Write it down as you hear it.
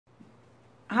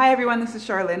Hi everyone, this is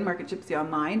Charlene, Market Gypsy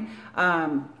Online.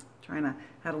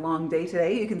 Had a long day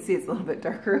today. You can see it's a little bit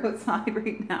darker outside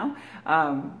right now.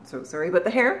 So sorry about the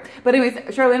hair. But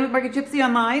anyways, Charlene with Market Gypsy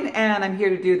Online, and I'm here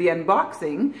to do the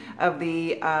unboxing of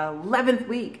the 11th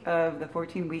week of the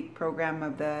 14-week program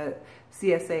of the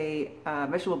CSA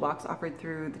Vegetable Box offered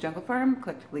through the Jungle Farm,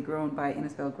 collectively grown by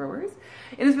Innisfail growers.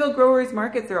 Innisfail growers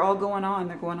markets, they're all going on.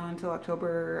 They're going on until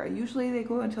October. Usually they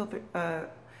go until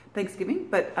Thanksgiving,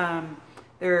 but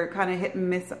they're kind of hit and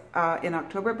miss in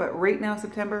October, but right now,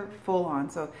 September, full on.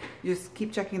 So you just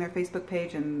keep checking their Facebook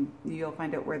page and you'll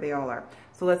find out where they all are.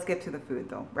 So let's get to the food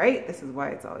though, right? This is why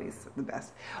it's always the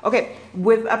best. Okay,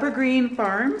 with Upper Green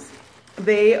Farms,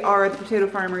 they are the potato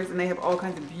farmers and they have all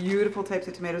kinds of beautiful types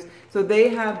of tomatoes. So they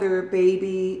have their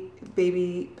baby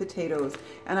potatoes.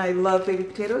 And I love baby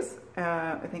potatoes.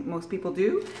 I think most people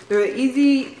do. They're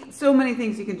easy, so many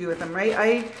things you can do with them, right?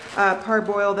 I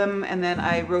parboil them and then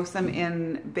I roast them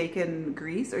in bacon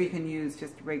grease, or you can use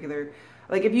just regular,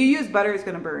 like if you use butter, it's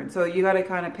gonna burn. So you gotta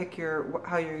kind of pick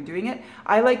how you're doing it.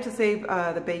 I like to save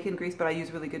the bacon grease, but I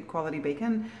use really good quality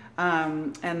bacon.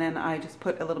 And then I just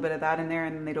put a little bit of that in there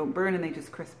and they don't burn and they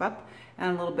just crisp up.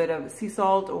 And a little bit of sea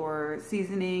salt or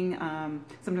seasoning.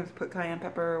 Sometimes put cayenne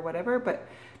pepper or whatever, but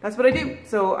that's what I do.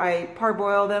 So I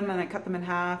parboil them and I cut them in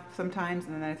half sometimes,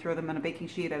 and then I throw them on a baking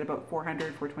sheet at about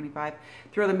 400, 425.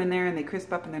 Throw them in there and they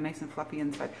crisp up and they're nice and fluffy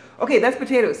inside. Okay, that's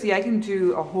potatoes. See, I can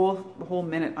do a whole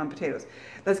minute on potatoes.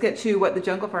 Let's get to what the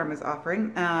Jungle Farm is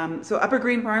offering. So Upper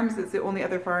Green Farms is the only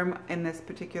other farm in this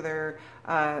particular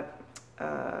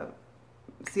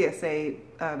CSA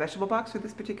vegetable box for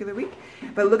this particular week.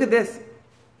 But look at this.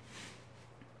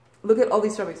 Look at all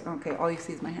these strawberries. Okay, all you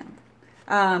see is my hand.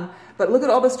 But look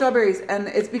at all the strawberries, and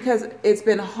it's because it's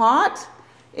been hot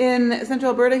in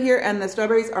central Alberta here, and the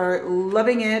strawberries are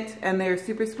loving it, and they're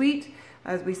super sweet,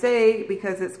 as we say,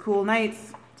 because it's cool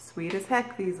nights. Sweet as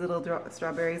heck, these little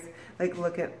strawberries. Like,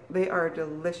 look at, they are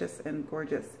delicious and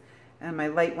gorgeous. And my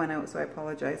light went out, so I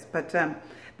apologize. But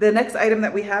the next item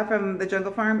that we have from the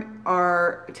Jungle Farm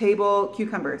are table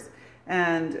cucumbers.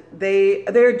 And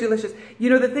they're delicious. You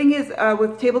know, the thing is,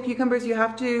 with table cucumbers, you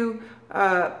have to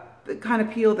kind of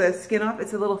peel the skin off.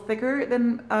 It's a little thicker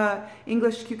than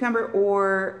English cucumber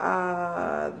or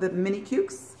the mini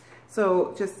cukes.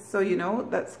 So just so you know,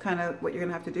 that's kind of what you're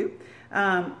gonna have to do.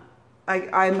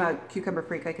 I'm a cucumber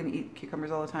freak. I can eat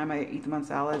cucumbers all the time. I eat them on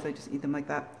salads. I just eat them like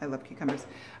that. I love cucumbers.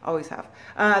 Always have.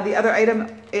 The other item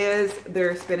is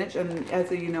their spinach, and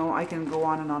as you know, I can go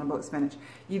on and on about spinach.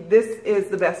 This is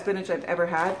the best spinach I've ever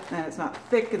had, and it's not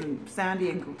thick and sandy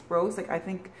and gross. Like, I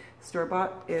think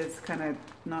store-bought is kind of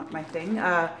not my thing.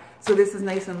 So this is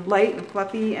nice and light and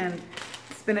fluffy, and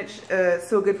spinach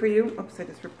so good for you. Oops, I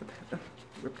just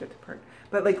ripped it apart.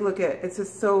 But like, look at it. It's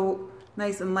just so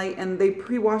nice and light, and they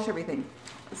pre-wash everything.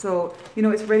 So, you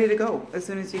know, it's ready to go as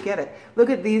soon as you get it. Look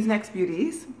at these next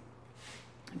beauties.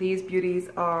 These beauties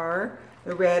are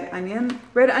the red onion.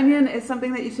 Red onion is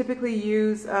something that you typically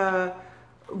use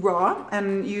raw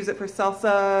and use it for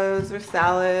salsas or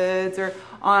salads, or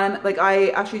on, like,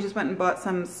 I actually just went and bought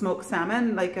some smoked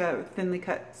salmon, like a thinly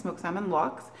cut smoked salmon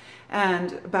locks.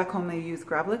 And back home they use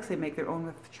gravlax. They make their own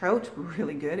with trout.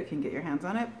 Really good if you can get your hands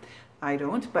on it. I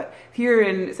don't, but here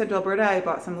in Central Alberta, I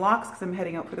bought some lox because I'm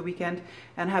heading out for the weekend,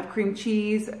 and have cream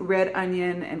cheese, red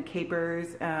onion, and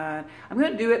capers. I'm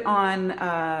going to do it on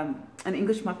an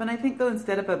English muffin, I think, though,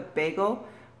 instead of a bagel.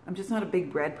 I'm just not a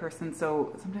big bread person,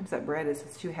 so sometimes that bread is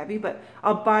just too heavy, but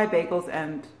I'll buy bagels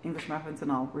and English muffins,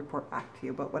 and I'll report back to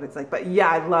you about what it's like. But yeah,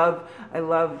 I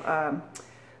love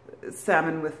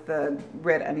salmon with the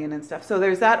red onion and stuff. So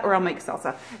there's that, or I'll make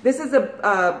salsa. This is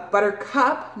a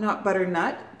buttercup, not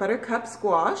butternut, buttercup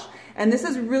squash, and this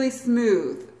is really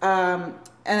smooth.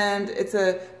 And it's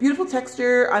a beautiful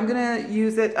texture. I'm gonna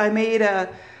use it. I made a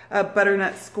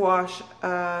butternut squash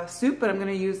soup, but I'm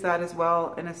gonna use that as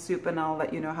well in a soup, and I'll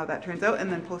let you know how that turns out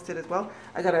and then post it as well.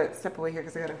 I gotta step away here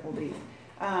because I gotta hold these.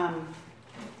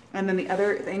 And then the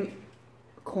other thing,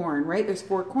 corn, right? There's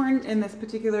 4 corn in this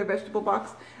particular vegetable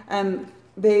box, and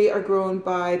they are grown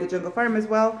by the Jungle Farm as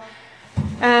well.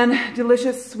 And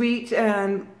delicious, sweet,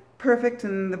 and perfect,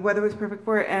 and the weather was perfect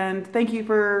for it. And thank you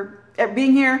for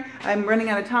being here. I'm running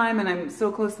out of time and I'm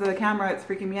so close to the camera, it's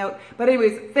freaking me out. But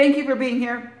anyways, thank you for being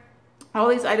here. All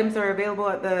these items are available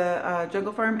at the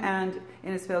Jungle Farm and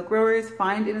Innisfail Growers.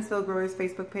 Find Innisfail Growers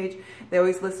Facebook page. They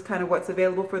always list kind of what's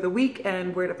available for the week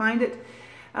and where to find it.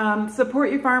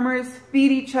 Support your farmers, feed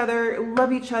each other,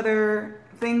 love each other.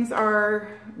 Things are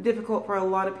difficult for a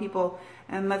lot of people,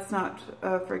 and let's not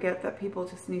forget that people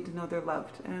just need to know they're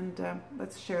loved, and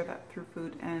let's share that through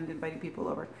food and inviting people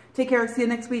over. Take care. See you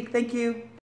next week. Thank you.